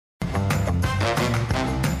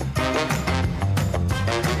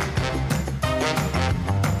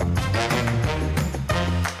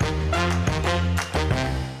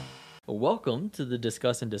welcome to the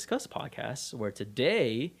Discuss and Discuss podcast, where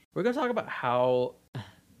today we're going to talk about how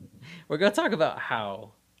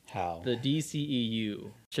How? the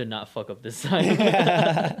DCEU should not fuck up this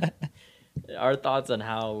time. Our thoughts on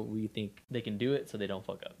how we think they can do it so they don't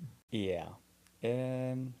fuck up. Yeah.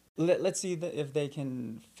 And let's see if they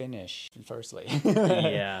can finish, firstly.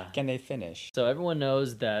 Yeah. Can they finish? So everyone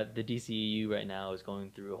knows that the DCEU right now is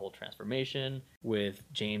going through a whole transformation with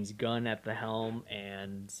James Gunn at the helm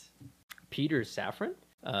and Peter Safran.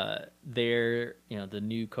 They're the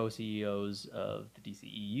new co-CEOs of the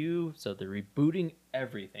DCEU, so they're rebooting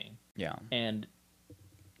everything. Yeah. And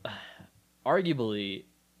arguably,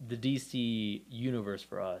 the DC universe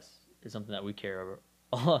for us is something that we care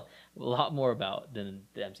a lot more about than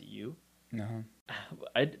the MCU.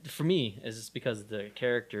 For me, it's just because the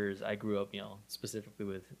characters I grew up, specifically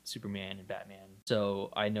with Superman and Batman, so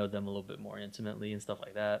I know them a little bit more intimately and stuff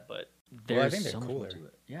like that. But I think they're so much cooler. more to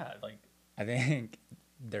it. Yeah, I think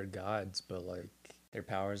they're gods, but their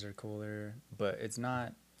powers are cooler. But it's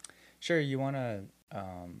not. Sure, you wanna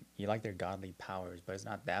you like their godly powers, but it's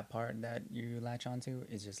not that part that you latch onto.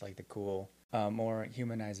 It's just the cool, more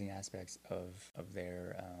humanizing aspects of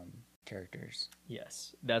their characters.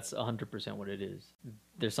 Yes, that's 100% what it is.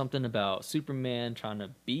 There's something about Superman trying to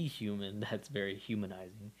be human that's very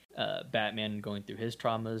humanizing. Batman going through his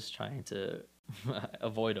traumas, trying to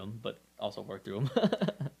avoid them, but also work through them.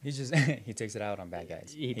 He takes it out on bad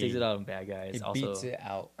guys. He takes it out on bad guys. He also, beats it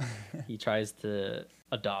out. He tries to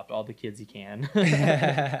adopt all the kids he can,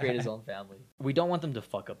 create his own family. We don't want them to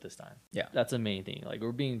fuck up this time. Yeah. That's the main thing.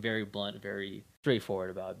 We're being very blunt, very straightforward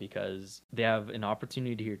about it because they have an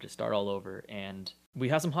opportunity here to start all over, and we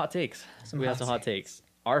have some hot takes. We have some hot takes.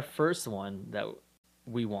 Our first one that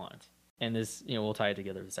we want, and this, we'll tie it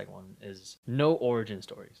together with the second one, is no origin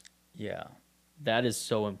stories. Yeah. That is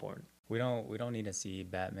so important. We don't need to see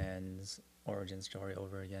Batman's origin story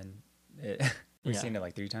over again. We've seen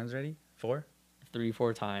it 3 times already? 4?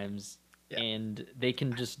 3-4 times. Yeah. And they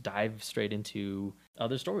can just dive straight into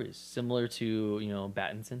other stories, similar to,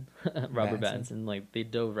 Pattinson, Robert Pattinson. They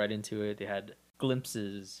dove right into it. They had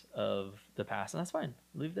glimpses of the past, and that's fine.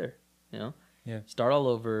 Leave there, Yeah. Start all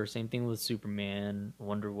over. Same thing with Superman,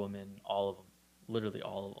 Wonder Woman, all of them. Literally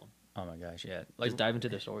all of them. Oh my gosh, yeah. Just dive into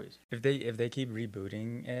their stories. If they keep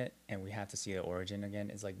rebooting it and we have to see the origin again,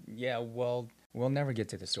 it's we'll never get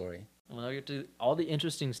to the story. When I get to all the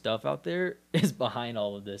interesting stuff out there is behind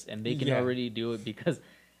all of this, and they can already do it because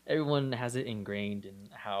everyone has it ingrained in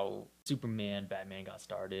how Superman, Batman got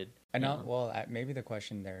started. Maybe the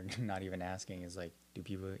question they're not even asking is do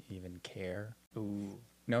people even care? Ooh,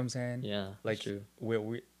 know what I'm saying? Yeah, that's true.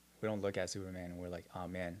 We don't look at Superman and we're like, oh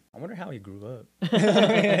man, I wonder how he grew up.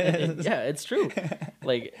 Yeah, it's true.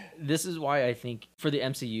 This is why I think for the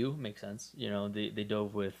MCU makes sense. They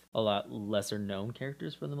dove with a lot lesser known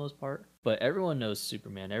characters for the most part, but everyone knows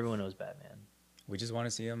Superman. Everyone knows Batman. We just want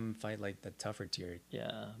to see him fight the tougher tier.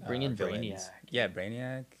 Yeah, bring in villains. Brainiac. Yeah,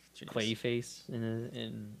 Brainiac. Jeez. Clayface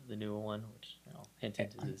in the newer one, which hint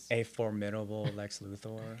to this. A formidable Lex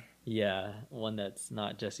Luthor. Yeah, one that's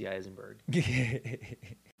not Jesse Eisenberg.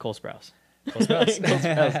 Cole Sprouse. Cole Sprouse. Cole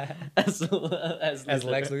Sprouse as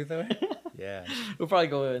Lex Luthor. Yeah. We'll probably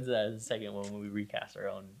go into that in the second one when we recast our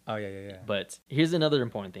own. Oh, yeah. But here's another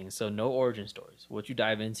important thing. So no origin stories. What you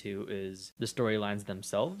dive into is the storylines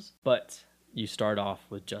themselves, but you start off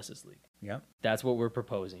with Justice League. Yep. That's what we're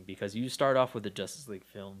proposing because you start off with the Justice League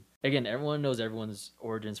film. Again, everyone knows everyone's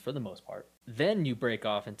origins for the most part. Then you break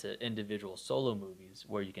off into individual solo movies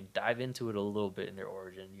where you can dive into it a little bit in their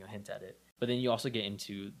origin, hint at it. But then you also get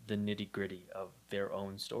into the nitty-gritty of their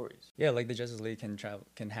own stories. Yeah, the Justice League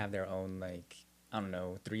can have their own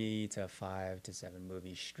 3 to 5 to 7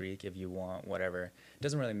 movie streak if you want, whatever. It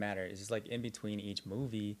doesn't really matter. It's just in between each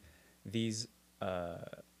movie, these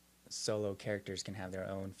solo characters can have their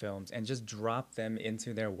own films and just drop them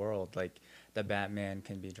into their world. The Batman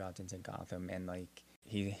can be dropped into Gotham, and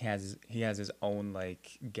he has his own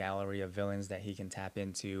gallery of villains that he can tap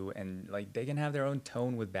into, and they can have their own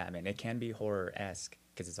tone with Batman. It can be horror-esque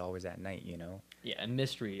because it's always at night, Yeah, and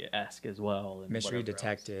mystery-esque as well. And mystery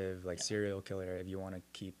detective, else. Serial killer, if you want to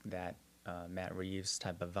keep that Matt Reeves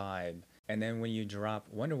type of vibe. And then when you drop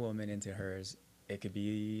Wonder Woman into hers, it could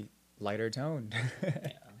be lighter toned.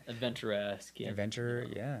 Yeah. Adventure-esque. Adventure,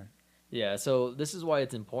 yeah. Yeah, so this is why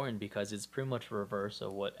it's important because it's pretty much reverse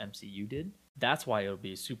of what MCU did. That's why it'll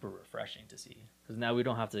be super refreshing to see. Because now we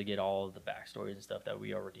don't have to get all of the backstories and stuff that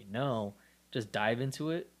we already know. Just dive into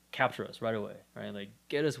it capture us right away, right? Like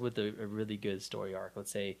get us with a really good story arc.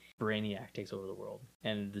 Let's say Brainiac takes over the world,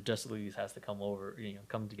 and the Justice League has to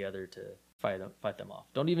come together to fight them off.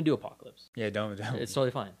 Don't even do Apocalypse. Yeah, don't. It's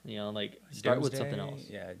totally fine. Like start with something else.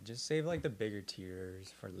 Yeah, just save like the bigger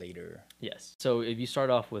tiers for later. Yes. So if you start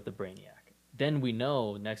off with the Brainiac, then we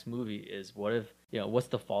know next movie is what if what's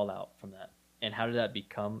the fallout from that, and how did that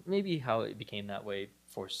become? Maybe how it became that way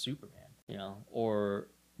for Superman, or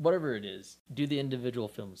whatever it is. Do the individual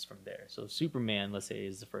films from there. So Superman, let's say,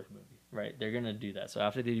 is the first movie, right? They're gonna do that. So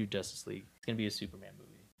after they do Justice League, it's gonna be a Superman movie.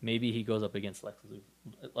 Maybe he goes up against Lex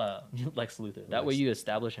Luthor. That way you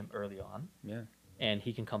establish him early on. Yeah. And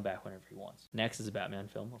he can come back whenever he wants. Next is a Batman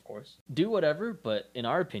film, of course. Do whatever, but in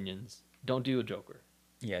our opinions, don't do a Joker.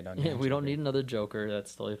 Yeah, don't. We don't need another Joker.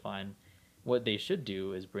 That's totally fine. What they should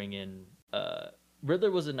do is bring in Riddler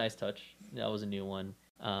was a nice touch. That was a new one.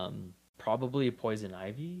 Probably Poison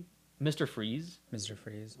Ivy, Mr. Freeze. Mr.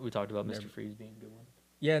 Freeze. We talked about Mr. Freeze being a good one.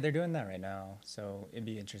 Yeah, they're doing that right now, so it'd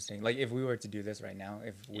be interesting. Like if we were to do this right now,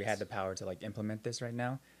 if we had the power to like implement this right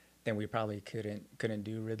now, then we probably couldn't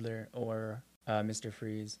do Riddler or Mr.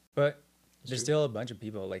 Freeze. But there's still a bunch of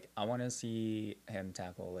people. Like I want to see him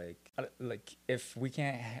tackle like if we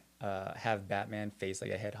can't have Batman face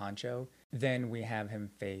like a head honcho, then we have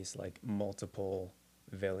him face like multiple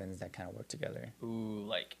villains that kind of work together. Ooh,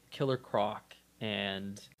 like Killer Croc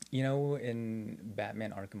and in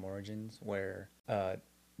Batman Arkham Origins where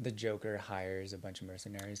the Joker hires a bunch of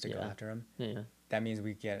mercenaries to go after him. Yeah. That means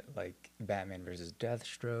we get like Batman versus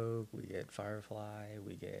Deathstroke, we get Firefly,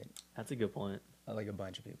 we get. That's a good point. Like a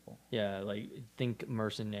bunch of people. Yeah, like think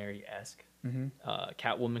mercenary-esque. Mm-hmm.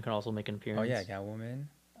 Catwoman can also make an appearance. Oh yeah, Catwoman.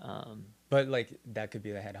 But like that could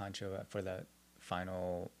be the head honcho for the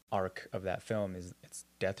final arc of that film. It's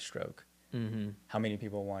Deathstroke. Mm-hmm. How many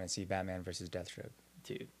people want to see Batman versus Deathstroke?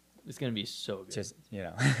 Dude, it's gonna be so good. Just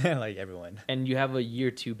like everyone. And you have a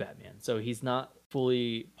year 2 Batman, so he's not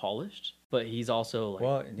fully polished, but he's also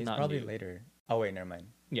like he's not probably new. Later. Oh wait, never mind.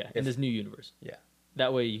 Yeah, in this new universe. Yeah.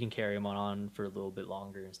 That way you can carry him on for a little bit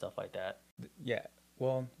longer and stuff like that. Yeah.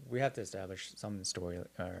 Well, we have to establish some story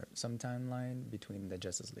or some timeline between the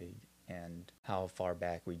Justice League and how far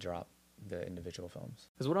back we drop the individual films.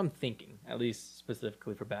 Because what I'm thinking, at least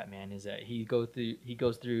specifically for Batman, is that he goes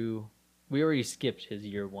through. We already skipped his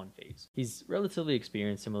year 1 phase. He's relatively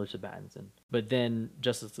experienced, similar to Pattinson. But then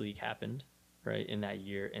Justice League happened, right, in that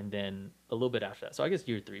year, and then a little bit after that. So I guess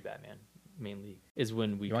year 3 Batman mainly is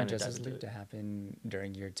when we. You want Justice League to happen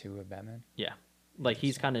during year 2 of Batman? Yeah, like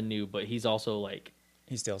he's kind of new, but he's also like.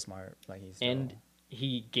 He's still smart. Like and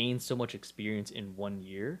he gains so much experience in 1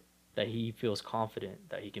 year that he feels confident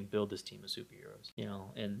that he can build this team of superheroes,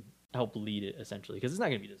 and help lead it essentially. Because it's not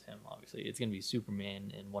going to be just him, obviously. It's going to be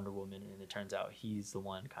Superman and Wonder Woman, and it turns out he's the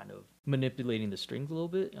one kind of manipulating the strings a little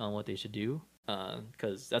bit on what they should do.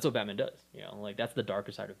 Because that's what Batman does, like that's the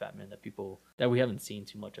darker side of Batman that we haven't seen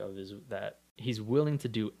too much of, is that he's willing to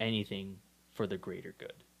do anything for the greater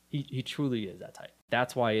good. He truly is that type.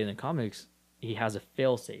 That's why in the comics, he has a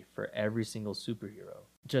failsafe for every single superhero,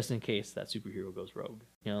 just in case that superhero goes rogue,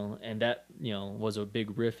 and that, was a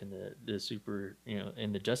big riff in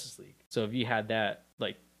in the Justice League. So if you had that,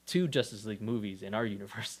 like 2 Justice League movies in our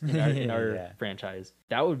universe, in our franchise,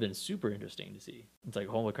 that would have been super interesting to see. It's like,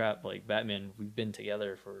 holy crap, like Batman, we've been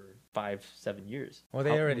together for 5-7 years. Well,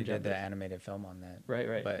 they already did the animated film on that.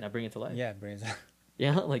 Right. But now bring it to life. Yeah, bring it to life.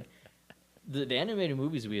 Yeah, like the animated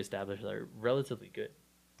movies we established are relatively good.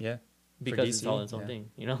 Yeah. Because it's all its own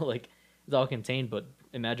thing, like it's all contained. But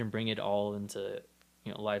imagine bringing it all into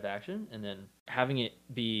live action, and then having it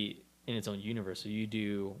be in its own universe. So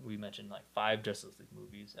we mentioned like 5 Justice League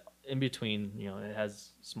movies. In between, it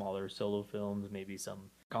has smaller solo films, maybe some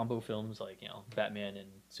combo films, like Batman and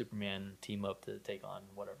Superman team up to take on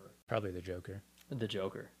whatever. Probably the Joker. The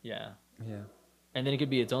Joker, yeah. Yeah. And then it could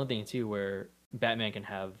be its own thing too, where Batman can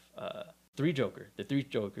have the 3 Joker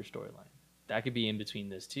storyline. That could be in between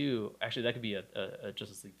this too. Actually, that could be a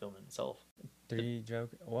Justice League film in itself. 3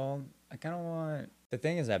 Joker. Well, I kind of want. The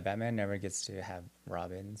thing is that Batman never gets to have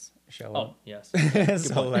Robins show up. Oh yes.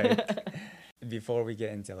 So like, before we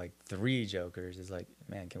get into like 3 Jokers, it's like,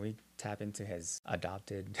 man, can we tap into his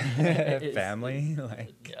adopted family?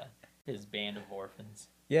 His band of orphans.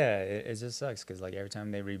 Yeah, it just sucks because like every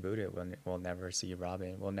time they reboot it, we'll never see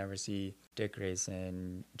Robin. We'll never see Dick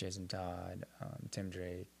Grayson, Jason Todd, Tim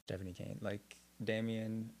Drake, Stephanie Kane, like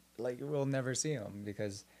Damian. Like we'll never see them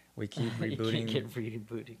because we keep rebooting. You keep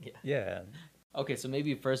rebooting. Yeah. Yeah. Okay, so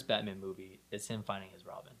maybe first Batman movie is him finding his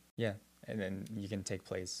Robin. Yeah, and then you can take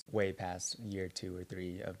place way past year 2 or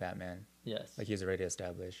 3 of Batman. Yes. Like he's already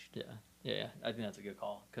established. Yeah. I think that's a good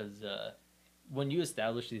call because when you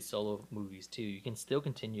establish these solo movies too, you can still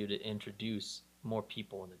continue to introduce more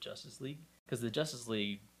people in the Justice League, because the Justice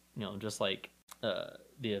League, you know, just like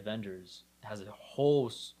the Avengers, has a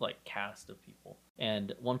whole like cast of people.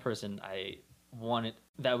 And one person I wanted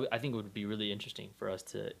that I think would be really interesting for us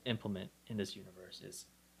to implement in this universe is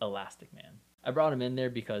Elastic Man. I brought him in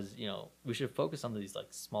there because, you know, we should focus on these like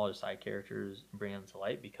smaller side characters and bring them to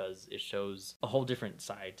light, because it shows a whole different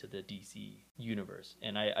side to the DC universe.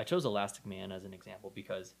 And I chose Elastic Man as an example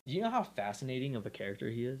because, do you know how fascinating of a character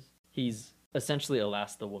he is? He's essentially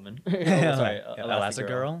Elasti-Woman. Sorry,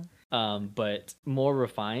 Elastigirl. But more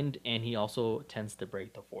refined, and he also tends to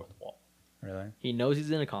break the fourth wall. Really? He knows he's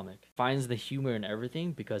in a comic, finds the humor in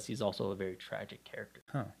everything because he's also a very tragic character.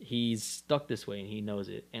 Huh. He's stuck this way and he knows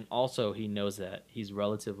it. And also he knows that he's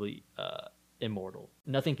relatively immortal.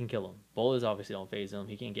 Nothing can kill him. Bullets obviously don't phase him.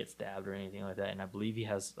 He can't get stabbed or anything like that. And I believe he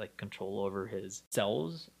has like control over his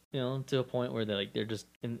cells, you know, to a point where they're just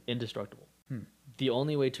indestructible. The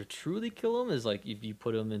only way to truly kill him is like if you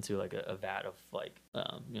put him into like a vat of like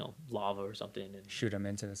you know, lava or something and shoot him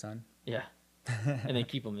into the sun. Yeah. And then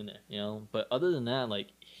keep him in there, you know. But other than that, like,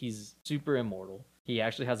 he's super immortal. He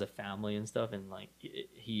actually has a family and stuff, and like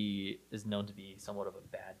he is known to be somewhat of a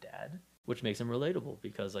bad dad, which makes him relatable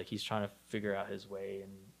because like he's trying to figure out his way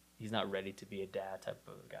and he's not ready to be a dad type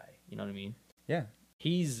of a guy. You know what I mean? Yeah.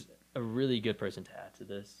 He's a really good person to add to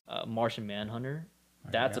this. Martian Manhunter.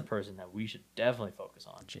 That's a person that we should definitely focus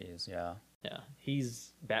on. Jeez, yeah. Yeah,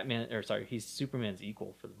 he's he's Superman's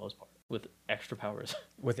equal for the most part, with extra powers.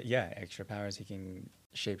 With extra powers, he can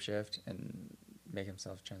shapeshift and make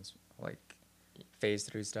himself phase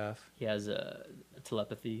through stuff. He has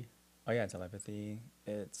telepathy. Oh yeah, telepathy.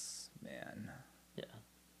 It's, man. Yeah,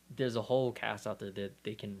 there's a whole cast out there that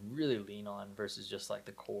they can really lean on versus just like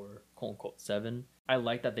the core quote unquote 7. I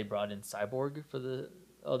like that they brought in Cyborg for the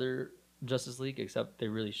other Justice League, except they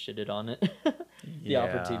really shitted on it. The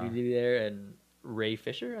opportunity there, and Ray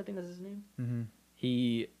Fisher, I think that's his name. Mm-hmm.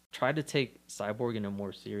 He tried to take Cyborg in a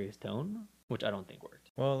more serious tone, which I don't think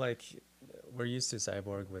worked. Well, like, we're used to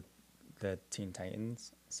Cyborg with the Teen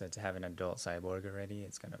Titans, so to have an adult Cyborg already,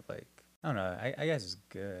 it's kind of like, I don't know, I guess it's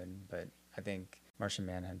good, but I think Martian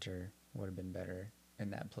Manhunter would have been better in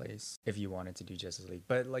that place if you wanted to do Justice League.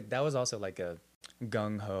 But like that was also like a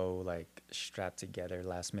gung-ho, like strapped together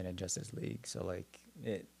last minute Justice League, so like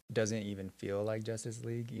it doesn't even feel like Justice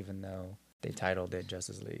League, even though they titled it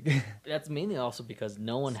Justice League. That's mainly also because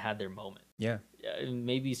no one had their moment. Yeah.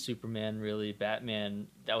 Maybe Superman, really. Batman,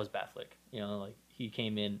 that was Batfleck. You know, like he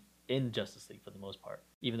came in Justice League for the most part,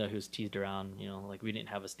 even though he was teased around. You know, like we didn't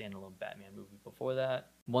have a standalone Batman movie before that.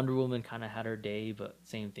 Wonder Woman kind of had her day, but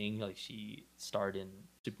same thing. Like she starred in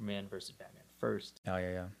Superman versus Batman first. Oh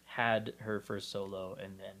yeah. Had her first solo,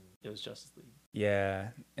 and then it was Justice League. Yeah,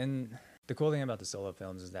 and the cool thing about the solo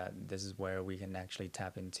films is that this is where we can actually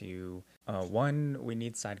tap into one, we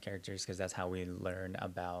need side characters because that's how we learn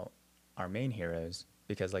about our main heroes,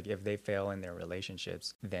 because like if they fail in their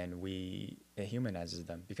relationships, then it humanizes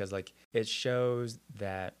them, because like it shows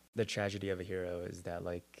that the tragedy of a hero is that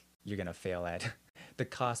like you're gonna fail at the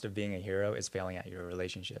cost of being a hero is failing at your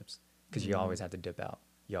relationships, because you always have to dip out,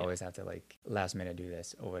 you always have to like last minute do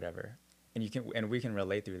this or whatever. And we can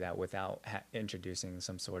relate through that without introducing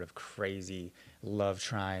some sort of crazy love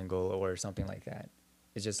triangle or something like that.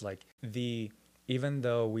 It's just like even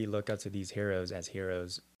though we look up to these heroes as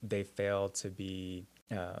heroes, they fail to be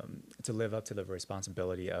to live up to the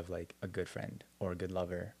responsibility of like a good friend or a good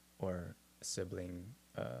lover or a sibling,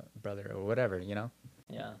 brother or whatever, you know?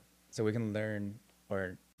 Yeah. So we can learn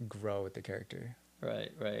or grow with the character.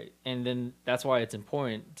 Right. And then that's why it's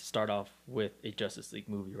important to start off with a Justice League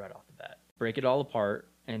movie right off the bat. Break it all apart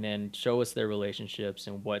and then show us their relationships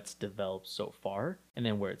and what's developed so far and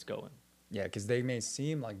then where it's going. Yeah, because they may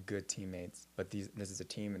seem like good teammates, but this is a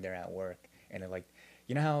team and they're at work. And they're like,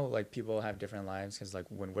 you know how like people have different lives? Because like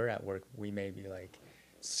when we're at work, we may be like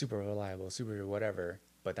super reliable, super whatever,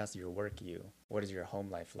 but that's your work you. What is your home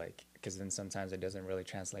life like? Because then sometimes it doesn't really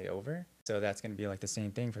translate over. So that's going to be like the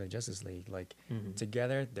same thing for the Justice League. Like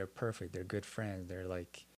together, they're perfect. They're good friends. They're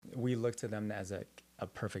like, we look to them as a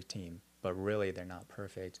perfect team, but really they're not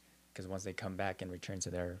perfect, because once they come back and return to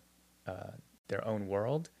their own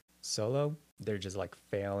world solo, they're just like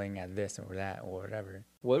failing at this or that or whatever.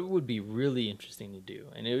 What would be really interesting to do,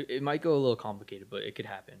 and it might go a little complicated, but it could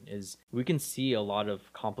happen, is we can see a lot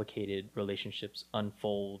of complicated relationships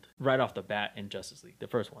unfold right off the bat in Justice League, the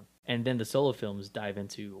first one. And then the solo films dive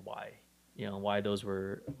into why those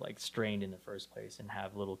were like strained in the first place, and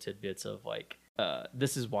have little tidbits of like,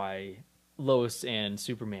 this is why Lois and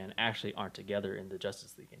Superman actually aren't together in the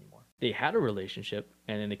Justice League anymore. They had a relationship,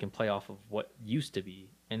 and then they can play off of what used to be,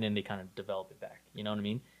 and then they kind of develop it back. You know what I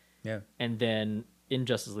mean? Yeah. And then in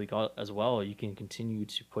Justice League as well, you can continue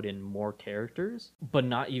to put in more characters, but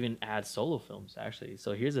not even add solo films, actually.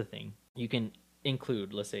 So here's the thing. You can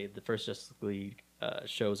include, let's say, the first Justice League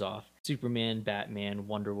shows off Superman, Batman,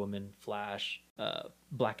 Wonder Woman, Flash,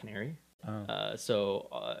 Black Canary,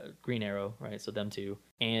 Green Arrow, right? So them two,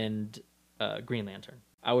 and Green Lantern.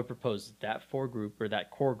 I would propose that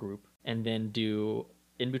that core group, and then do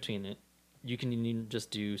in between it. You can just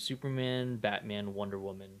do Superman, Batman, Wonder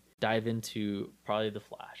Woman, dive into probably the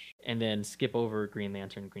Flash, and then skip over Green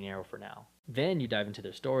Lantern, Green Arrow for now. Then you dive into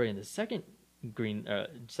their story in the second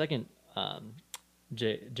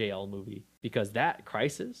JL movie, because that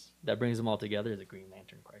crisis that brings them all together is a Green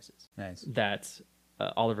Lantern crisis. Nice. That's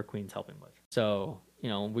Oliver Queen's helping with. So,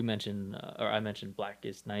 we mentioned, or I mentioned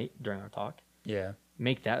Blackest Night during our talk. Yeah.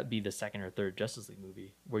 Make that be the second or third Justice League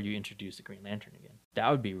movie where you introduce the Green Lantern again. That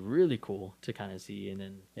would be really cool to kind of see. And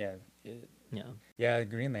then yeah,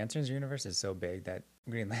 Green Lantern's universe is so big that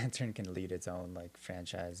Green Lantern can lead its own like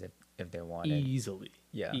franchise if they wanted. Easily.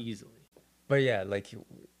 But yeah, like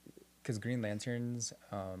because Green Lantern's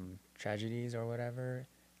tragedies or whatever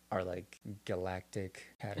are like galactic,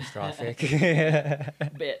 catastrophic.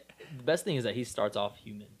 But the best thing is that he starts off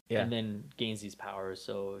human Yeah. and then gains these powers.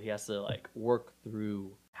 So he has to like work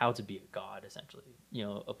through how to be a god, essentially,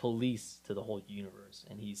 a police to the whole universe.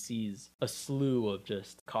 And he sees a slew of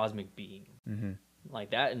just cosmic being. Mm-hmm.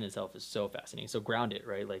 Like that in itself is so fascinating. So ground it,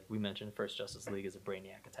 right? Like we mentioned, first Justice League is a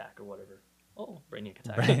Brainiac attack or whatever. Oh, Brainiac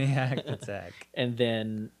attack. Brainiac attack. And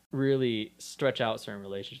then really stretch out certain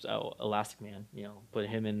relationships. Oh, Elastic Man, put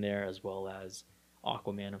him in there as well as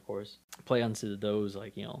Aquaman, of course. Play onto those,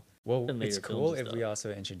 like, Well, in it's later cool films and if we stuff.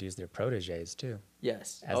 also introduce their proteges too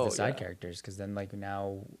Yes. as the side characters, because then like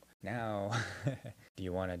now, do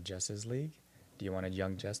you want a Justice League? Do you want a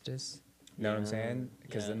Young Justice? You know what I'm saying?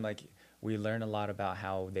 Because then like we learn a lot about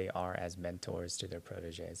how they are as mentors to their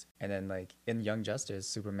proteges, and then like in Young Justice,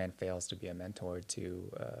 Superman fails to be a mentor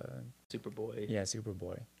to Superboy. Yeah,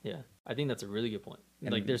 Superboy. Yeah. I think that's a really good point.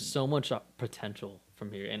 And like there's so much potential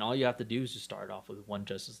from here. And all you have to do is just start off with one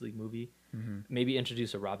Justice League movie. Mm-hmm. Maybe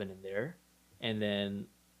introduce a Robin in there. And then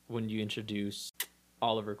when you introduce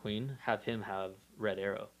Oliver Queen, have him have Red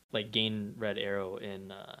Arrow. Like gain Red Arrow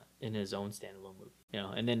in his own standalone movie.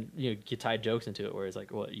 And then you tie jokes into it where it's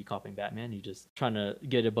like, what, you copying Batman? You just trying to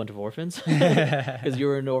get a bunch of orphans? Because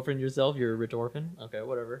you're an orphan yourself, you're a rich orphan. Okay,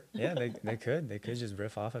 whatever. Yeah, they could just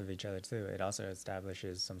riff off of each other too. It also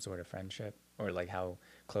establishes some sort of friendship or like how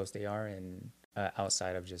close they are and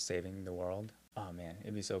outside of just saving the world. Oh man,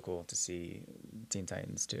 it'd be so cool to see Teen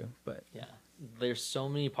Titans too. But yeah, there's so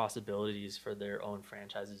many possibilities for their own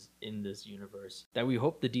franchises in this universe that we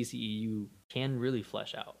hope the DCEU can really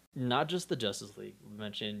flesh out. Not just the Justice League. We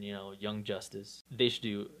mentioned, Young Justice. They should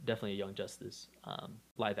do definitely a Young Justice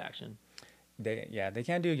live action. They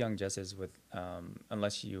can't do Young Justice with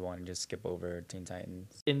unless you want to just skip over Teen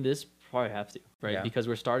Titans. In this, probably have to, right? Yeah. Because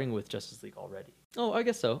we're starting with Justice League already. Oh, I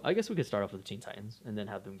guess so. I guess we could start off with the Teen Titans and then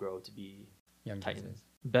have them grow to be Young Titans. Justice.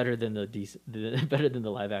 Better than better than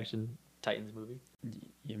the live action Titans movie.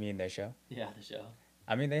 You mean their show? Yeah, the show.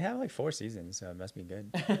 I mean, they have like 4 seasons, so it must be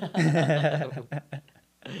good.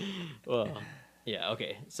 Well, yeah,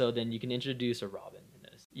 okay. So then you can introduce a Robin in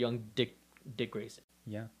this. Young Dick Grayson.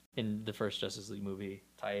 Yeah. In the first Justice League movie,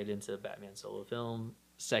 tie it into Batman solo film.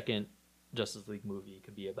 Second Justice League movie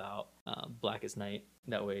could be about Blackest Night.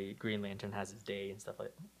 That way Green Lantern has his day and stuff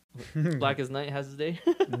like that. Blackest Night has his day.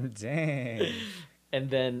 Dang. And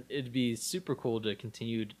then it'd be super cool to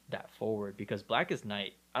continue that forward, because Blackest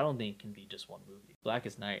Night, I don't think can be just one movie.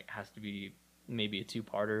 Blackest Night has to be maybe a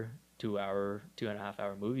 2-parter, 2.5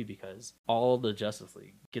 hour movie, because all the Justice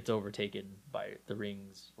League gets overtaken by the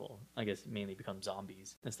rings. Well, I guess mainly become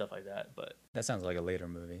zombies and stuff like that. But that sounds like a later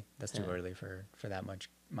movie. That's too early for that much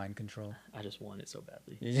mind control. I just want it so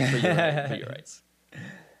badly. Yeah. But you're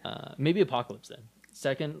right. Maybe Apocalypse then.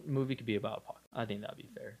 Second movie could be about Apocalypse. I think that'd be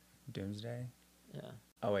fair. Doomsday? Yeah.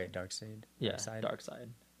 Oh wait, Darkseid? Yeah, Darkseid.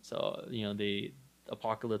 So, the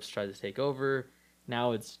Apocalypse tries to take over.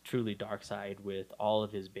 Now it's truly Darkseid with all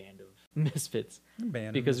of his band of misfits.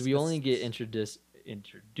 Because we only get introduced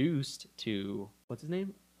to, what's his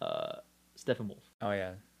name? Steppenwolf. Oh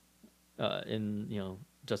yeah. In,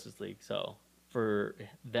 Justice League. So for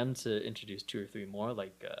them to introduce 2 or 3 more,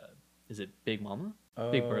 like, is it Big Mama?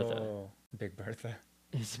 Oh, Big Bertha. Big Bertha.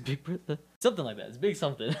 Is it Big Bertha? Something like that. It's Big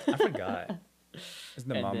something. I forgot. It's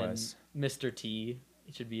the and mamas. then Mr. T,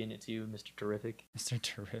 He should be in it too, Mr. Terrific. Mr.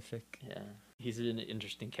 Terrific. Yeah, he's an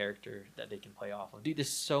interesting character that they can play off of. Dude, there's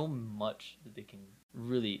so much that they can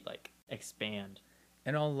really like expand.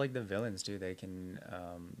 And all like the villains too. They can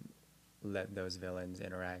let those villains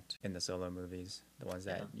interact in the solo movies. The ones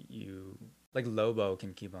that you like. Lobo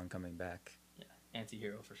can keep on coming back. Yeah,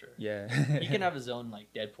 anti-hero for sure. Yeah. He can have his own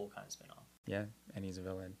like Deadpool kind of spin-off. Yeah, and he's a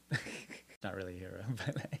villain. Not really a hero,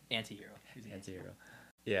 but like, Anti-hero. He's an anti-hero.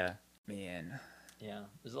 Yeah, man. Yeah,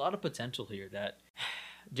 there's a lot of potential here that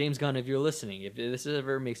James Gunn, if you're listening, if this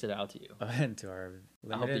ever makes it out to you, And to our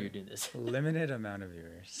I hope that you're doing this. limited amount of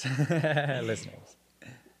viewers, listeners.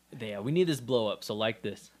 Yeah, we need this blow up. So like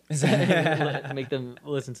this, make them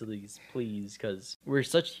listen to these, please, because we're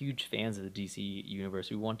such huge fans of the DC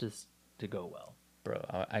universe. We want this to go well. Bro,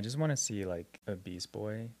 I just want to see like a Beast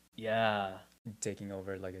Boy Yeah, taking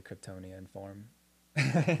over like a Kryptonian form.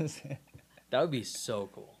 that would be so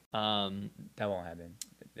cool. That won't happen.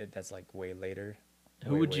 That's like way later.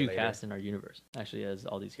 Who would you cast in our universe? Actually, as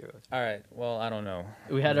all these heroes. All right. Well, I don't know.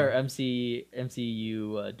 We had our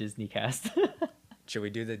MCU Disney cast. Should we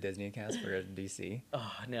do the Disney cast for DC?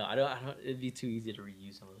 Oh no, I don't. It'd be too easy to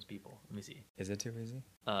reuse some of those people. Let me see. Is it too easy?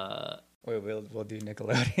 Wait, we'll do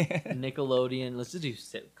Nickelodeon. Nickelodeon. Let's just do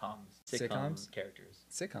sitcoms. Sitcoms? Characters.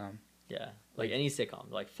 Sitcom. Yeah, like any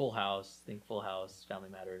sitcom, like Full House. Think Full House, Family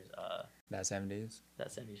Matters. That 70s. That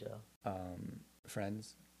 70s show.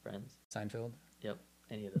 Friends. Friends. Seinfeld. Yep.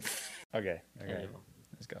 Any of them. Okay. Any of them.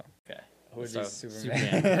 Let's go. Okay. Who would So, be Superman?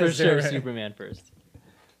 Superman. For sure, Superman first.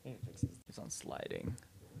 It's on sliding.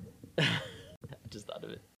 I just thought of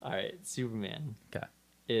it. All right, Superman. Okay.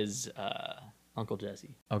 Is Uncle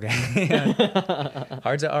Jesse. Okay.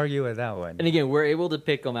 Hard to argue with that one. And again, we're able to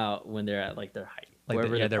pick them out when they're at like their height. Like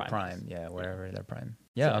wherever their prime. Yeah, wherever their prime.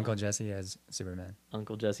 Yeah, So, Uncle Jesse as Superman.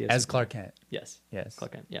 Uncle Jesse As Clark Kent. Yes. Yes.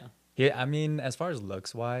 Clark Kent. Yeah. Yeah, I mean, as far as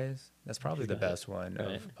looks wise, that's probably the Pretty good. best one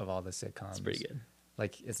Right. of all the sitcoms. It's pretty good.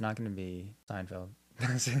 Like, it's not going to be Seinfeld.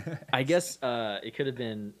 I guess it could have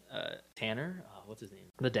been Tanner. What's his name?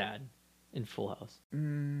 The dad in Full House.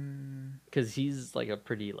 Because he's like a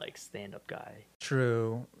pretty like stand-up guy.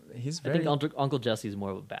 True. He's I very... think Uncle Jesse's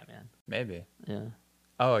more of a Batman. Maybe. Yeah.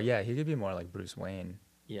 Oh, yeah, he could be more like Bruce Wayne.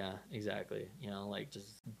 Yeah, exactly. You know, like just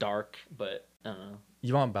dark, but I don't know.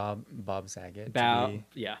 You want Bob Saget Bob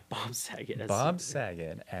Saget. As Bob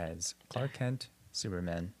Saget as Clark Kent,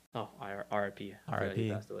 Superman. Oh, R.I.P. R.I.P.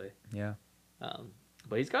 He passed away. Yeah.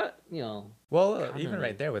 But he's got, you know. Well, kinda even like-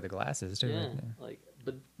 right there with the glasses too. Yeah, Right like,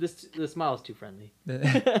 but the smile's too friendly.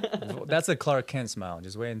 there. That's a Clark Kent smile.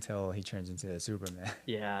 Just wait until he turns into Superman.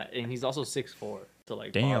 Yeah, and he's also 6'4". So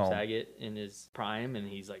like Damn. Bob Saget in his prime, and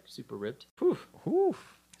he's like super ripped. Whew. Whew.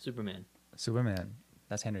 Superman. Superman.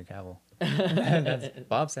 That's Henry Cavill. That's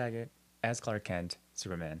Bob Saget as Clark Kent,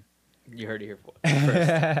 Superman. You heard it here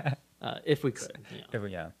first. If we could. You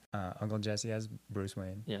know. Uncle Jesse as Bruce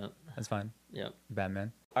Wayne. Yeah. That's fine. Yeah.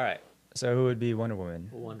 Batman. All right. So who would be Wonder Woman?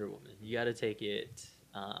 Wonder Woman. You got to take it.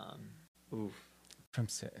 From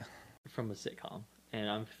From a sitcom, and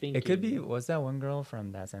I'm thinking it could be. Was that one girl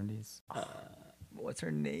from that 70s? What's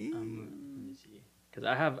her name? Let me see, because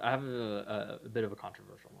I have a bit of a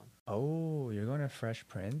controversial one. Oh, you're going to Fresh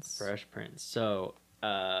Prince. Fresh Prince. So,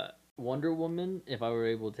 Wonder Woman, if I were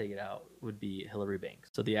able to take it out, would be Hilary Banks.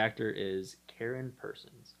 So the actor is Karen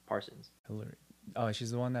Parsons. Hillary. Oh,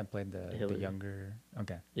 she's the one that played the Hillary. younger.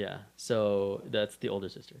 Okay. Yeah. So that's the older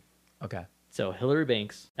sister. Okay. So Hilary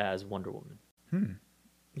Banks as Wonder Woman.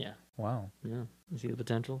 Yeah. Wow. Yeah. You see the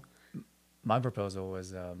potential? My proposal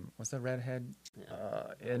was what's the redhead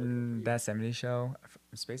in that 70s show?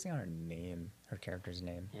 I'm spacing on her name, her character's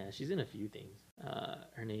name. Yeah, she's in a few things.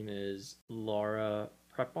 Her name is Laura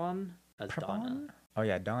Prepon as Donna. Oh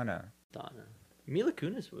yeah, Donna. Mila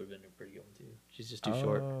Kunis would have been a pretty good one too. She's just too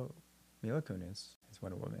short. Mila Kunis is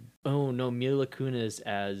Wonder Woman. Oh no, Mila Kunis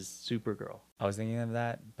as Supergirl. I was thinking of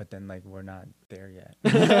that, but then like we're not there yet.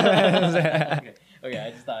 Okay,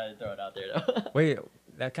 I just thought I'd throw it out there though. Wait,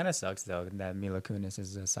 that kind of sucks though. That Mila Kunis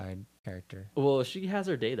is a side character. Well, she has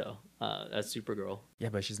her day though, as Supergirl. Yeah,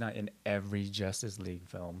 but she's not in every Justice League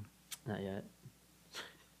film. Not yet.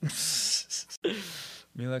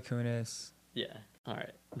 Mila Kunis. Yeah. All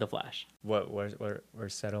right. The Flash. What we're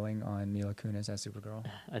settling on Mila Kunis as Supergirl?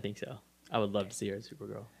 I think so. I would love to see her as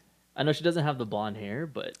Supergirl. I know she doesn't have the blonde hair,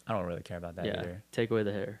 but I don't really care about that either. Take away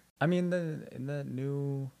the hair. I mean,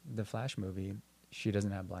 in the Flash movie, she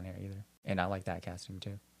doesn't have blonde hair either, and I like that casting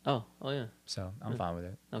too. Oh yeah. So I'm fine with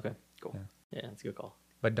it. Okay, cool. Yeah, that's a good call.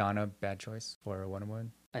 But Donna, bad choice for Wonder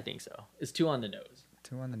Woman. I think so. It's 2 on the nose.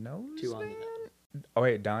 2 on the nose. 2 on the nose. Oh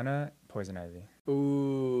wait, Donna, Poison Ivy.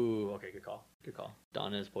 Ooh, okay, good call. Good call.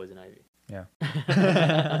 Donna is Poison Ivy.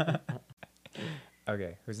 Yeah.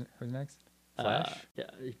 Okay, who's next? Flash?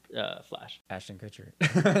 Flash. Ashton Kutcher.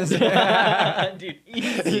 Dude,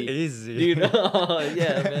 easy. Easy. Dude, oh,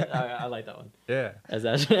 yeah, man. I like that one. Yeah. As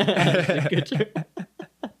Ashton Kutcher.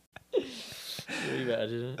 Can you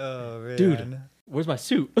imagine? Oh, man. Dude, where's my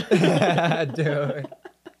suit? Dude.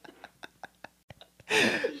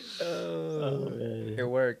 Oh, man. It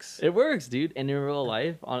works. It works, dude. And in real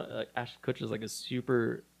life, Ashton Kutcher is like a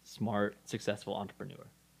super smart, successful entrepreneur.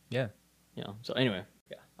 Yeah. You know. So anyway,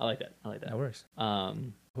 yeah, I like that. That works.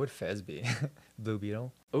 Who would Fez be? Blue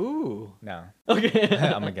Beetle? Ooh. No. Okay.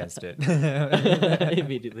 I'm against it.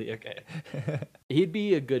 Immediately, okay. He'd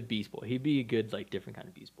be a good Beast Boy. He'd be a good, like, different kind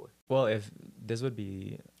of Beast Boy. Well, if this would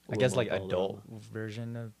be, I A guess, little like more adult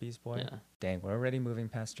version of Beast Boy. Yeah. Dang, we're already moving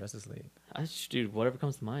past Justice League. Dude, whatever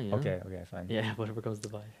comes to mind. You know? Okay, fine. Yeah, whatever comes to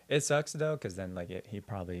mind. It sucks though, because then like he'd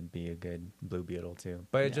probably be a good Blue Beetle too.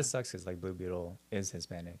 But it Yeah. just sucks because like Blue Beetle is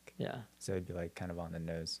Hispanic, Yeah. so it'd be like kind of on the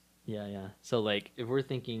nose. Yeah. So, like, if we're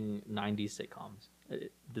thinking 90s sitcoms,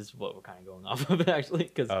 this is what we're kind of going off of, actually,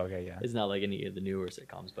 because Oh, okay, yeah. it's not like any of the newer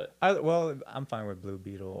sitcoms, but Well, I'm fine with Blue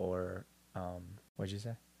Beetle or what'd you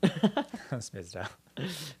say? I'm spaced out.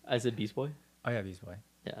 I said Beast Boy. Oh yeah, Beast Boy.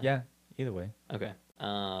 Yeah. Yeah, either way. Okay.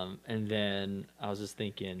 And then I was just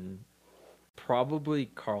thinking probably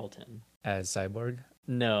Carlton. As Cyborg.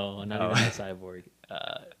 No, not Oh. even as Cyborg.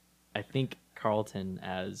 I think Carlton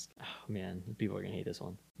as, oh man, people are gonna hate this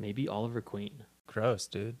one. Maybe Oliver Queen. Gross,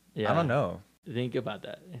 dude. Yeah. I don't know. Think about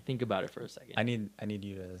that. Think about it for a second. I need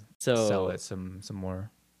you to So- sell it some more.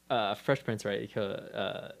 Fresh Prince, right?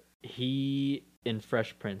 He in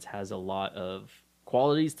Fresh Prince has a lot of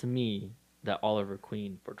qualities to me that Oliver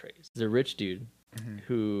Queen portrays. He's a rich dude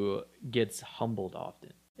who gets humbled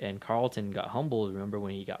often. And Carlton got humbled, remember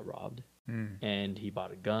when he got robbed? And he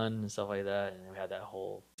bought a gun and stuff like that, and we had that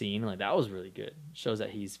whole scene. Like, that was really good. Shows that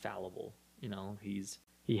he's fallible. You know,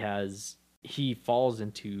 he falls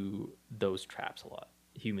into those traps a lot,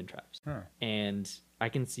 human traps. Huh. And I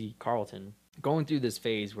can see Carlton going through this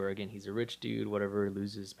phase where, again, he's a rich dude, whatever,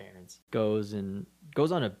 loses his parents, goes on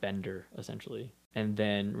a bender essentially, and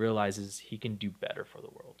then realizes he can do better for the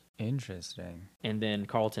world. Interesting. And then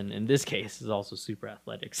Carlton, in this case, is also super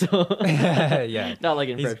athletic. So Yeah. not like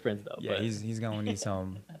in He's- Fresh Prince though. Yeah, but he's gonna need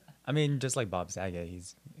some. I mean, just like Bob Saget,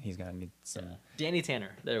 he's gonna need some. Danny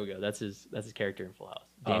Tanner. There we go. That's his character in Full House.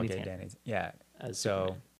 Oh, Danny okay, Tanner. Danny. Yeah. As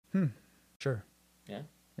So, Superman. sure. Yeah.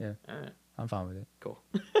 Yeah, All right. I'm fine with it. Cool.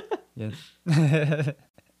 Yeah.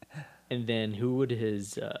 And then who would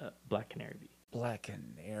his Black Canary be? Black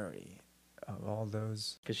Canary. Of all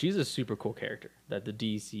those. Because she's a super cool character that the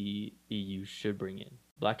DCEU should bring in.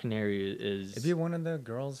 Black Canary is. It'd be one of the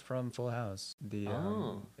girls from Full House.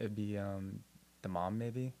 Oh. It'd be the mom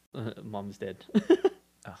maybe. Mom's dead.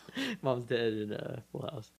 Oh. Mom's dead in Full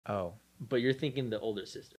House. Oh, But you're thinking the older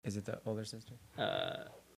sister. is it the older sister?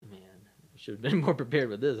 Man, should have been more prepared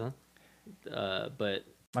with this, huh? But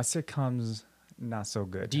My sitcom's not so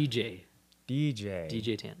good. DJ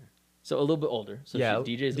Tanner. So a little bit older. So yeah,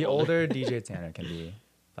 DJ's the older. older DJ Tanner can be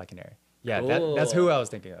Black Canary. Yeah, that's who I was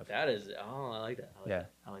thinking of. That is. Oh, I like that. Yeah.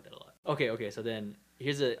 I like that a lot. Okay. So then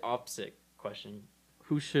here's an opposite question: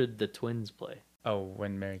 who should the twins play? Oh,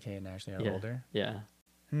 when Mary Kay and Ashley are Yeah. older. Yeah.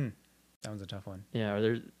 That one's a tough one. Yeah. Are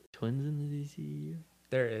there twins in the DCU?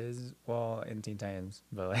 There is, well, in Teen Titans,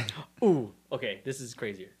 but like, Ooh. Okay. This is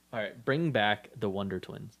crazier. All right. Bring back the Wonder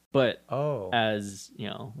Twins, but oh, as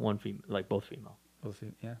one female, like both female.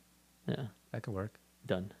 yeah, Yeah. that could work.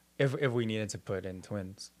 Done. If we needed to put in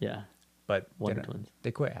twins, Yeah. but Wonder Twins.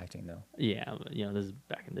 they quit acting though. Yeah. But, this is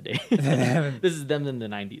back in the day. This is them in the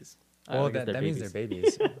 90s. Well, I guess that means they're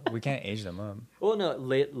babies. We can't age them up. Well, no,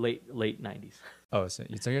 late 90s. Oh, so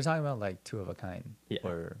you're talking about like Two of a Kind, Yeah.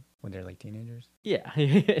 or when they're like teenagers? Yeah,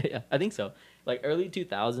 yeah, I think so. Like early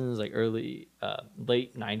 2000s, like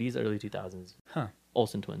late 90s, early 2000s. Huh.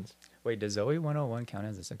 Olsen twins. Wait, does Zoe 101 count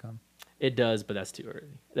as a sitcom? It does, but that's too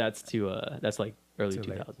early. That's that's like early Too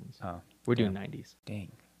late. 2000s. Oh, We're doing yeah. 90s,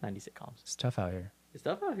 Dang, 90s sitcoms. it's tough out here. It's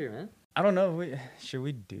tough out here, man. I don't know. Should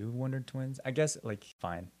we do Wonder Twins? I guess like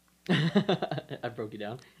fine. I broke you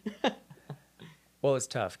down. Well, it's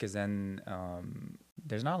tough because then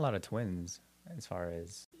there's not a lot of twins as far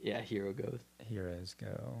as Yeah, hero goes. heroes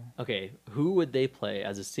go. Okay, who would they play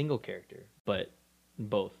as a single character, but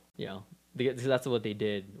both? Because that's what they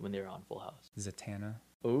did when they were on Full House. Zatanna,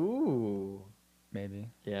 Ooh, maybe.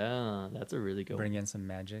 yeah, that's a really good Bring one. in some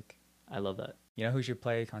magic. I love that. You know who should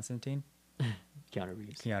play Constantine? Keanu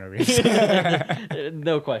Reeves. Keanu Reeves.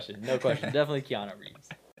 No question. Definitely Keanu Reeves.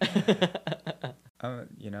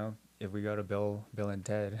 You know, if we go to Bill and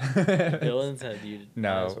Ted. Bill and Ted, you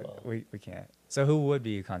No, as well. we can't. So who would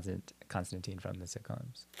be Constantine from the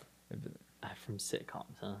sitcoms? From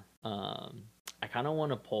sitcoms, huh? I kind of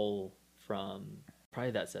want to pull from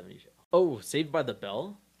probably that '70s show. Oh, Saved by the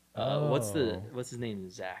Bell. What's his name?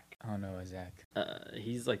 Zach. I don't know, Zach.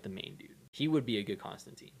 He's like the main dude. He would be a good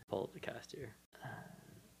Constantine. Pull up the cast here.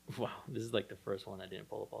 Wow, this is like the first one I didn't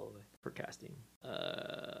pull up all the way for casting.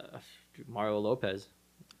 Mario Lopez.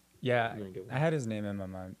 Yeah, I had his name in my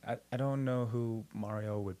mind. I don't know who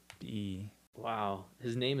Mario would be. Wow,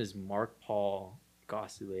 his name is Mark Paul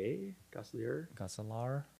Gosselaar.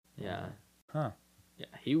 Gosselar? Yeah. Huh. Yeah,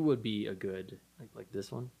 he would be a good like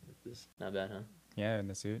this one. Like this, not bad, huh? Yeah, in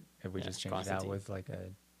the suit. If we just change it out with like a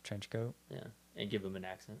trench coat. Yeah, and give him an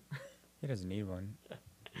accent. He doesn't need one.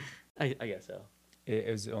 I guess so.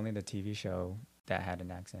 It was only the TV show that had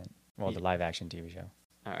an accent. Well, the live action TV show.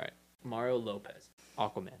 All right, Mario Lopez,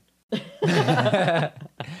 Aquaman.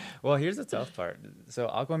 Well, here's the tough part. So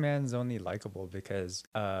Aquaman's only likable because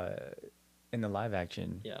in the live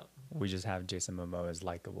action, yeah, we just have Jason Momoa's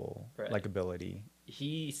likability.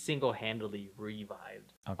 He single-handedly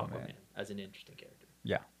revived Aquaman as an interesting character.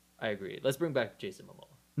 Yeah, I agree. Let's bring back Jason Momoa.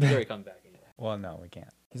 He's already come back anyway. Well, no, we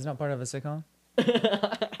can't. He's not part of a sitcom.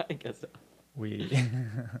 I guess so. We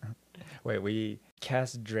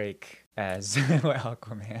cast Drake as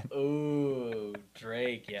Aquaman. Oh,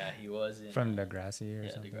 Drake. Yeah, he was in from Degrassi or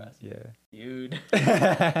something. Degrassi. Yeah, dude.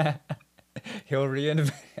 He'll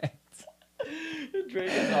reinvent.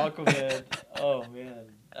 Drake as Aquaman. Oh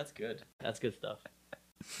man, that's good. That's good stuff.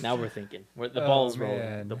 Now we're thinking. The ball is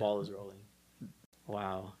rolling. The ball is rolling.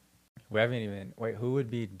 Wow. We haven't even. Wait, who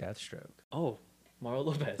would be Deathstroke? Oh, Mario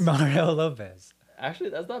Lopez. Mario Lopez. Actually,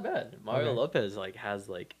 that's not bad. Mario Lopez has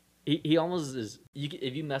he almost is.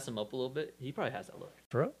 If you mess him up a little bit, he probably has that look.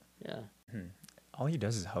 Bro. Yeah. All he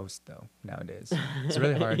does is host though nowadays. It's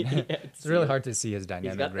really hard. It's really hard to see his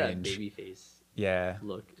dynamic range. He's got that baby face. Yeah.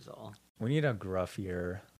 Look is all. We need a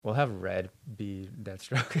gruffier. We'll have Red be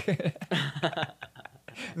Deathstroke.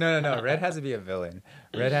 No. Red has to be a villain.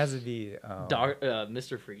 Red has to be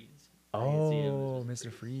Mr. Freeze. Oh,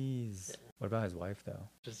 Mr. Freeze. Yeah. What about his wife though?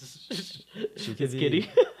 She could be Kitty.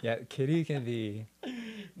 Yeah, Kitty can be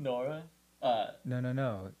Nora.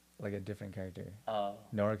 No. Like a different character.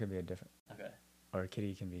 Nora can be a different. Okay. Or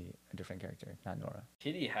Kitty can be a different character, not Nora.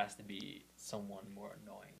 Kitty has to be someone more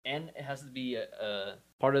annoying, and it has to be a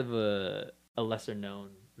part of a lesser known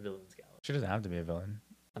villain's gallery. She doesn't have to be a villain.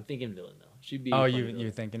 I'm thinking villain though. She'd be. Oh,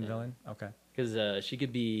 you're thinking villain? Okay. Because she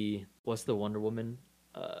could be. What's the Wonder Woman?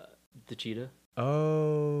 The cheetah.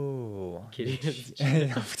 Oh. Kitty.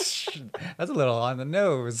 That's a little on the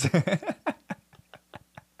nose.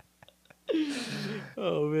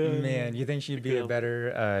 Oh man. Man, you think she'd be a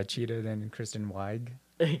better cheetah than Kristen Wiig?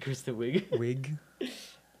 Kristen Wiig. Wiig.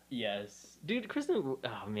 Yes, dude. Kristen.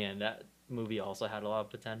 Oh man, that movie also had a lot of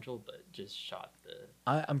potential, but just shot the.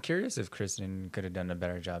 I'm curious if Kristen could have done a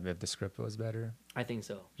better job if the script was better. I think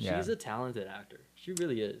so. She's a talented actor. She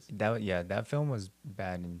really is. That film was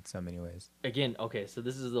bad in so many ways. Again, okay, so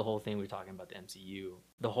this is the whole thing we're talking about the MCU.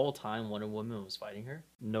 The whole time Wonder Woman was fighting her,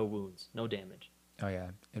 no wounds, no damage. Oh yeah,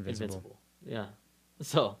 invincible. Yeah.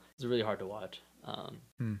 So it's really hard to watch.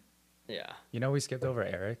 Yeah. You know, we skipped over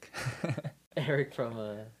Eric. Eric from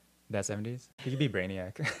that 70s. He could be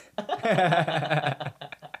Brainiac.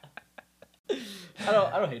 I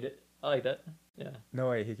don't hate it. I like that. Yeah. No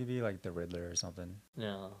way, he could be like the Riddler or something.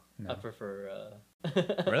 No. I prefer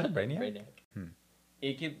really Brainiac. Brainiac.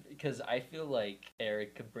 It could, because I feel like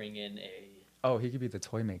Eric could bring in a. Oh, he could be the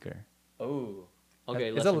toy maker. Oh. Okay.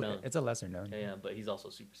 It's a lesser known. Yeah, but he's also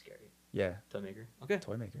super scary. Yeah. Toy maker. Okay.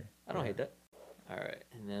 Toy maker. I don't hate that. All right,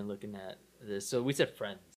 and then looking at this, so we said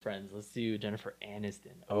Friends. Let's do Jennifer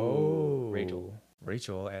Aniston. Oh, Rachel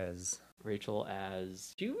as.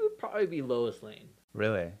 She would probably be Lois Lane.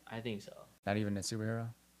 Really? I think so. Not even a superhero.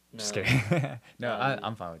 No. Just kidding. No,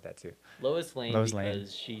 I'm fine with that too. Lois Lane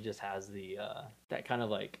because she just has the that kind of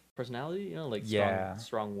like personality, you know, like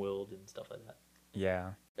strong-willed and stuff like that. Yeah.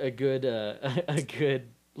 A good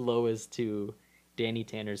Lois to Danny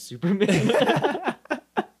Tanner's Superman.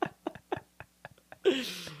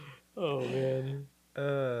 Oh man.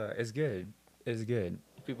 It's good.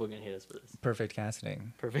 People are gonna hate us for this. Perfect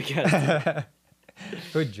casting.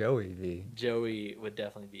 Who'd Joey be? Joey would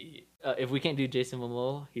definitely be. If we can't do Jason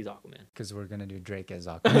Momoa, he's Aquaman. Because we're gonna do Drake as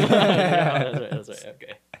Aquaman. Yeah, that's right.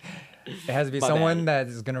 Okay. It has to be someone that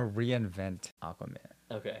is gonna reinvent Aquaman.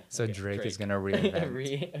 Okay. So Drake is gonna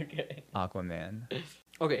reinvent Aquaman.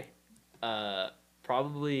 Okay.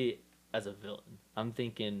 Probably as a villain. I'm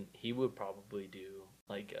thinking he would probably do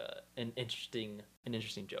like an interesting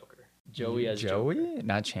Joker. Joey as Joey, Joker.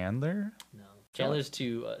 not Chandler. No, Chandler's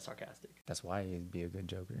too sarcastic. That's why he'd be a good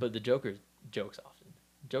Joker. But the Joker jokes often.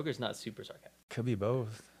 Joker's not super sarcastic. Could be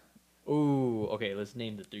both. Ooh, okay. Let's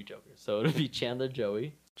name the 3 Jokers. So it'll be Chandler,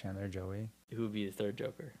 Joey. Chandler, Joey. Who would be the 3rd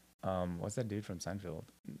Joker? What's that dude from Seinfeld?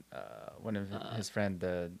 One of his friend,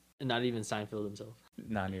 Not even Seinfeld himself.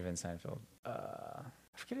 not even Seinfeld. I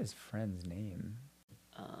forget his friend's name.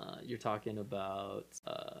 You're talking about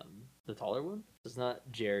the taller one. It's not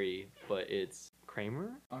Jerry, but it's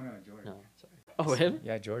Kramer. Oh no, George. No, sorry. Oh, him.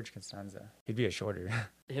 Yeah, George Costanza. He'd be a shorter.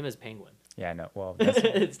 Him as Penguin. Yeah, no. Well,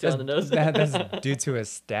 It's too on the nose. that's due to his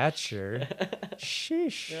stature.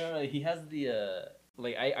 Sheesh. No, he has the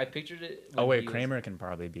like I pictured it. Oh when wait, he was- Kramer can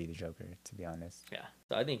probably be the Joker. To be honest. Yeah,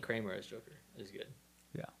 so I think Kramer as Joker is good.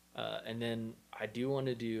 Yeah. And then I do want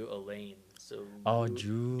to do Elaine. So Oh,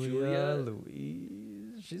 Julia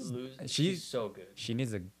Louise. She's so good. She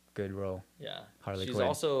needs a good role. Yeah, Harley she's Quinn.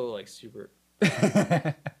 also like super.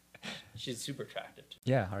 She's super attractive. Too.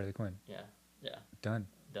 Yeah, Harley Quinn. Yeah, Done.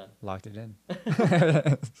 done. Locked it in.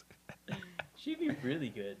 She'd be really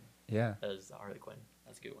good Yeah. as Harley Quinn.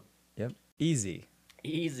 That's a good one. Yep. Easy.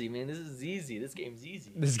 Easy, man. This is easy. This game's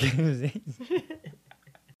easy. This game is easy.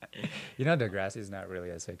 You know, Degrassi is not really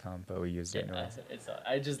a sitcom, but we used it anyway.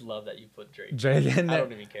 I just love that you put Drake. Drake in I there.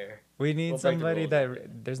 don't even care. We need We'll break the somebody rules that after.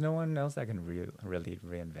 there's no one else that can really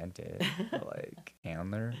reinvent it. Like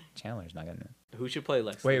Chandler's not gonna. Who should play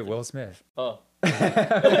Lex? Wait, Luthor? Will Smith. Oh. We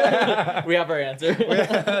have our answer.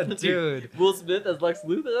 Dude. Will Smith as Lex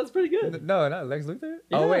Luthor? That's pretty good. No, not Lex Luthor.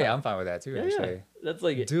 Oh wait, Yeah. I'm fine with that too. Yeah, Actually, yeah. That's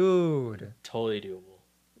like dude. totally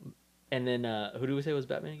doable. And then who do we say was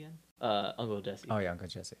Batman again? Uncle Jesse. Oh yeah, Uncle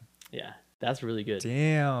Jesse. Yeah, that's really good.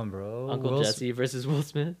 Damn, bro. Uncle Will Jesse versus Will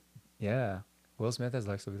Smith. Yeah, Will Smith as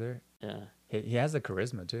Lex Luthor. Yeah, He has the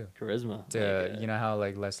charisma too. charisma. You know how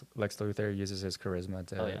like Lex Luthor uses his charisma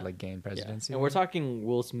to like gain Yeah. presidency. And we're talking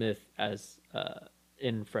Will Smith as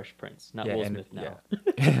in Fresh Prince, not Will Smith now.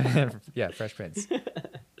 Yeah. Yeah, Fresh Prince.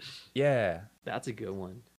 Yeah, That's a good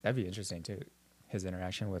one. that'd be interesting too. His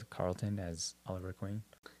interaction with Carlton as Oliver Queen.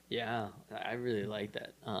 Yeah, I really like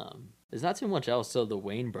that. There's not too much else. So the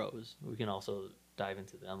Wayne Bros, we can also dive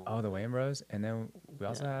into them. Oh, the Wayne Bros, and then we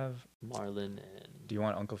also have. Marlon and Do you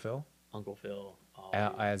want Uncle Phil Uncle Phil. Oh,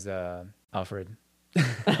 as Alfred?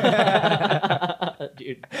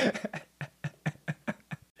 dude.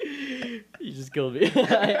 You just killed me.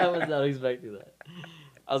 I was not expecting that.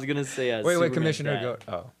 I was gonna say Wait, Superman's Commissioner dad. Gordon.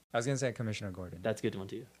 Oh, I was gonna say Commissioner Gordon. That's a good one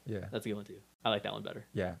too. Yeah, That's a good one too. I like that one better.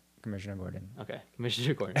 yeah, Commissioner Gordon. Okay,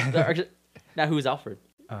 Commissioner Gordon. Actually, now who's Alfred?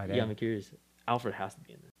 Oh, Yeah, I'm curious. Alfred has to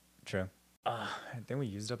be in there. True. I think we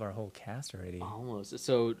used up our whole cast already. Almost.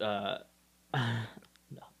 So, no,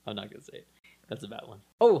 I'm not gonna say it. That's a bad one.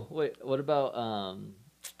 Oh wait, what about oh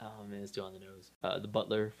man, it's too on the nose. The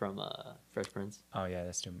butler from Fresh Prince. Oh yeah,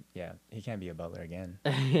 that's true. Yeah, he can't be a butler again.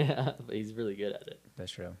 Yeah, but he's really good at it.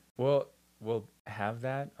 That's true. Well, we'll have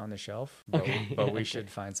that on the shelf, but, Okay. but we should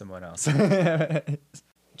find someone else.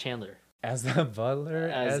 Chandler. As the butler,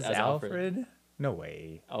 As as Alfred. Alfred? No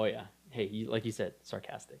way. Oh yeah. Hey, like you said,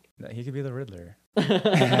 sarcastic. No, he could be the Riddler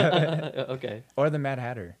Okay. or the Mad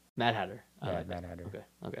Hatter. Mad Hatter. I Yeah, like that. Mad Hatter. Okay.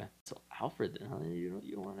 Okay. So Alfred then, huh? You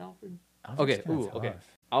don't want Alfred? Alfred's Okay. kinda Ooh. Okay.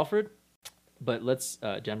 tough. Alfred, but let's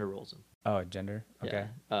gender roles him. Oh, gender. Okay.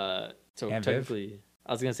 Yeah. So And Viv? technically,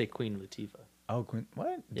 I was gonna say Queen Latifah. Oh, Queen.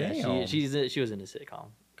 What? Yeah. Damn. She was in a sitcom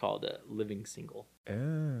called Living Single,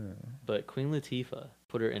 Oh, but Queen Latifah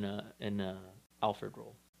put her in a Alfred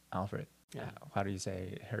role. Alfred. Yeah. How do you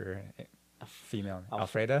say her? Female.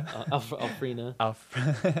 Alf- Alfreda. Alfrena.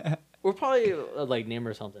 Alf. We'll probably like name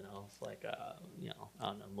her something else, like I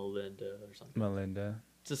don't know, Melinda or something. Melinda.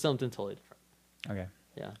 Just something totally different. Okay.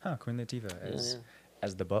 Yeah. Huh. Queen Latifah Yeah,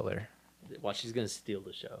 as the butler. Well, she's gonna steal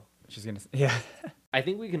the show. She's gonna. Yeah. I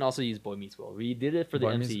think we can also use Boy Meets World. We did it for the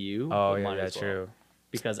Boy Meets- MCU. Oh but yeah, might that's as well. true.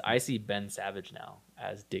 Because I see Ben Savage now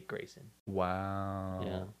as Dick Grayson. Wow.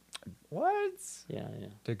 Yeah. What? Yeah.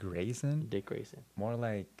 Dick Grayson? Dick Grayson. More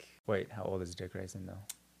like. Wait, how old is Dick Grayson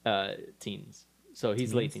though? Teens. So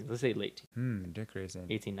he's late Teens? teens. Let's say late teens. Dick Grayson.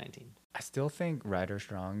 18, 19. I still think Ryder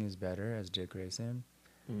Strong is better as Dick Grayson.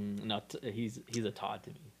 No, he's a Todd to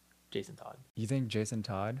me. Jason Todd. You think Jason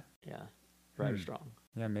Todd? Yeah. Ryder Strong.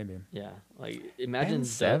 Yeah, maybe. Yeah. Like imagine Ben the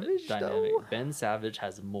Savage, dynamic. though? Ben Savage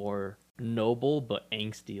has more noble but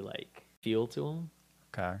angsty like feel to him.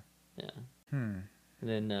 Okay. Yeah. Hmm. And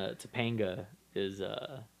then Topanga is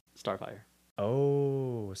Starfire.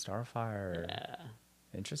 Oh, Starfire. Yeah.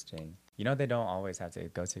 Interesting. You know they don't always have to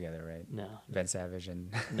go together, right? No. Ben Savage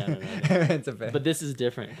and No. it's a Ben. But this is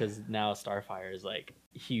different because now Starfire is like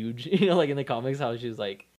huge. You know, like in the comics, how she's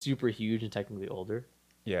like super huge and technically older.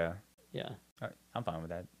 Yeah. Yeah. I'm fine with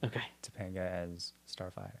that. Okay. Topanga as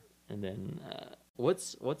Starfire. And then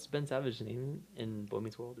what's Ben Savage's name in Boy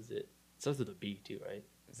Meets World? It starts with a B too, right?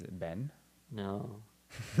 Is it Ben? No.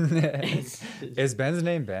 Is Ben's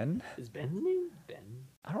name Ben? Is Ben's name Ben?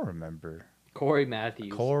 I don't remember. Corey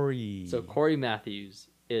Matthews. Corey. So Corey Matthews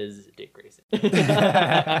is Dick Grayson.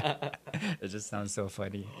 It just sounds so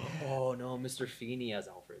funny. Oh no, Mr. Feeney as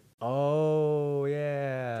Alfred. Oh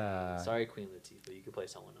yeah. Sorry, Queen Latifah. You could play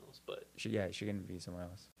someone else, but She can be someone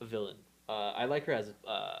else. a villain. I like her as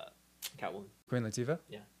Catwoman. Queen Latifah?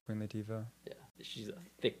 Yeah. Queen Latifah. Yeah, she's a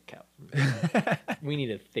thick Catwoman. We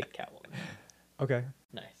need a thick Catwoman. Okay.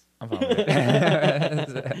 Nice. I'm fine with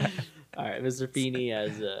it. All right, Mr. Feeney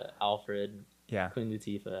as Alfred. Yeah. Queen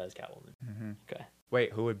Latifah as Catwoman. Mm-hmm. Okay.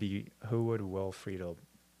 Wait, who would Will Friedle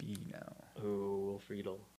be now? Ooh, Will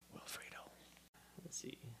Friedle. Will Friedle. Let's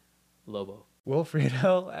see. Lobo. Will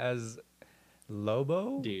Friedle as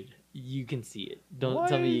Lobo? Dude, you can see it. Don't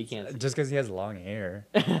tell me you can't see Just because he has long hair.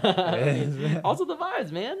 it. Also the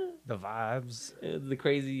vibes, man. The vibes. The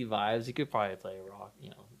crazy vibes. You could probably play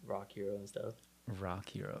rock hero and stuff. Rock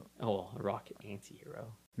hero. Oh, a rock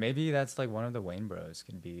anti-hero. Maybe that's like one of the Wayne bros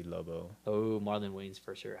can be Lobo. Oh, Marlon Wayans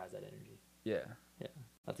for sure has that energy. Yeah. Yeah,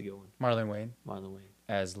 that's a good one. Marlon Wayne Marlon Wayne.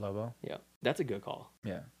 as Lobo. Yeah, that's a good call.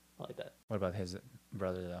 Yeah. I like that. What about his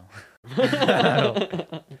brother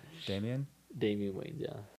though? Damien? Damian Wayans,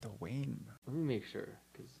 yeah. The Wayne. Let me make sure,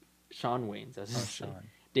 because Sean Wayans, that's his Sean. name.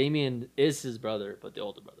 Damien is his brother, but the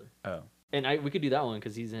older brother. Oh. And we could do that one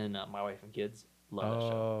because he's in My Wife and Kids. Love that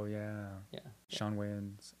show. Oh yeah. Yeah. Sean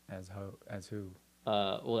Wayans as who?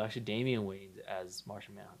 Well, actually, Damian Wayans as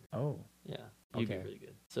Martian Manhunter. Oh. Yeah, he'd be Okay. really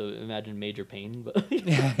good. So imagine Major Payne, but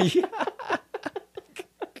Yeah.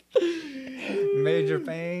 Major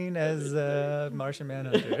Payne as Martian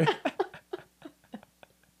Manhunter.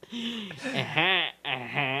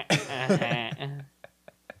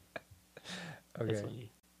 That's Okay.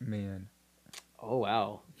 funny. Man. Oh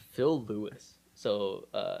wow, Phil Lewis. So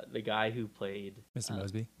the guy who played Mr.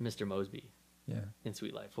 Mosby. Mr. Mosby Yeah. in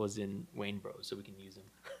Sweet Life was in Wayne Bros, so we can use him.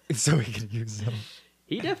 So we can use him.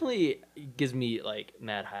 He definitely gives me like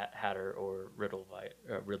Mad Hatter or Riddler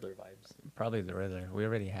vibes. Probably the Riddler. We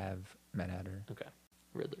already have Mad Hatter. Okay,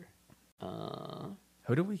 Riddler.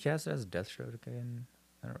 Who did we cast as Deathstroke again?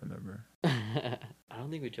 I don't remember. I don't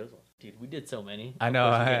think we chose one. Dude, we did so many. I Of know,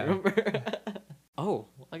 course you I- can't remember. Oh,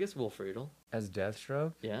 I guess Will Friedle. As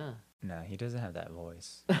Deathstroke? Yeah. Nah, he doesn't have that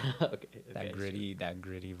voice. Okay. That sure.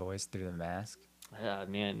 gritty voice through the mask.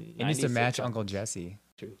 Man. It needs to 90s match sitcoms. Uncle Jesse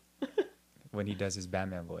True. when he does his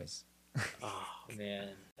Batman voice. Oh man,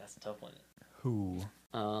 that's a tough one. Who?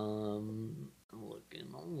 I'm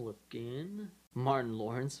looking. Martin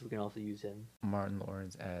Lawrence. We can also use him. Martin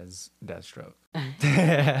Lawrence as Deathstroke.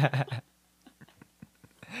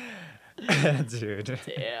 Dude.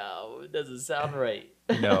 Damn, it doesn't sound right.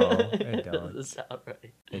 No, it don't. doesn't sound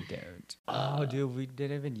right. It don't. Oh, dude, we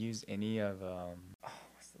didn't even use any of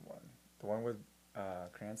what's the one? The one with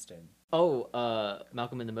Cranston. Oh,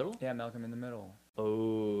 Malcolm in the Middle. Yeah, Malcolm in the Middle.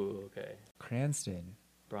 Oh, okay. Cranston.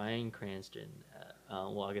 Bryan Cranston.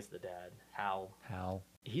 Well, I guess the dad. Hal.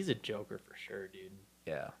 He's a Joker for sure, dude.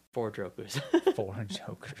 Yeah. 4 Jokers. 4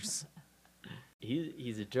 Jokers.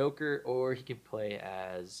 He's a Joker, or he can play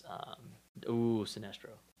as Sinestro.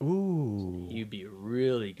 Ooh. He'd be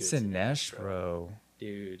really good. Sinestro.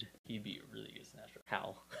 Dude, he'd be really good Sinestro.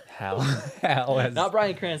 Hal. Hal as Not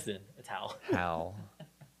Bryan Cranston. It's Hal. Hal.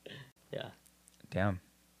 Yeah. Damn.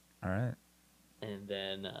 All right. And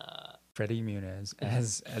then Freddie Muniz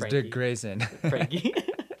as Frankie. Dick Grayson. Frankie.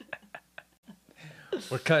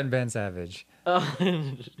 We're cutting Ben Savage.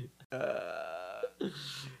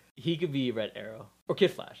 He could be Red Arrow or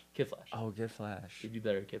Kid Flash. Kid Flash. Oh, good Flash. He'd be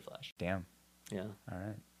better at Kid Flash. Damn. Yeah, All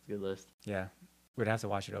right. it's a good list. Yeah. We'd have to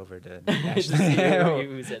watch it over to To see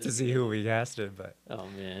who said to it. see who we casted, but Oh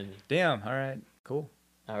man. damn. All right. Cool.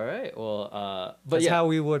 All right. Well, but That's yeah, how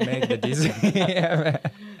we would make the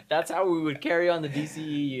DC. that's how we would carry on the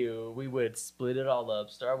DCEU. We would split it all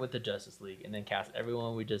up, start with the Justice League, and then cast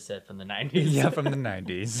everyone we just said from the 90s. Yeah, from the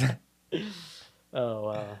 90s. Oh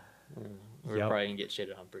wow. We're Yep. probably gonna get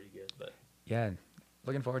shitted on pretty good, but Yeah.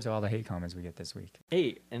 Looking forward to all the hate comments we get this week.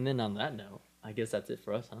 hey, and then on that note, I guess that's it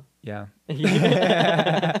for us, huh? Yeah.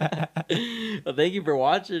 Well, thank you for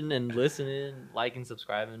watching and listening, liking,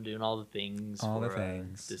 subscribing, doing all the things. All the for,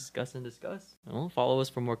 things. Discuss. Well, follow us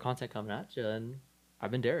for more content coming at you. And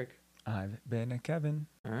I've been Derek. I've been Kevin.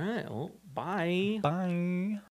 All right. Well, bye. Bye.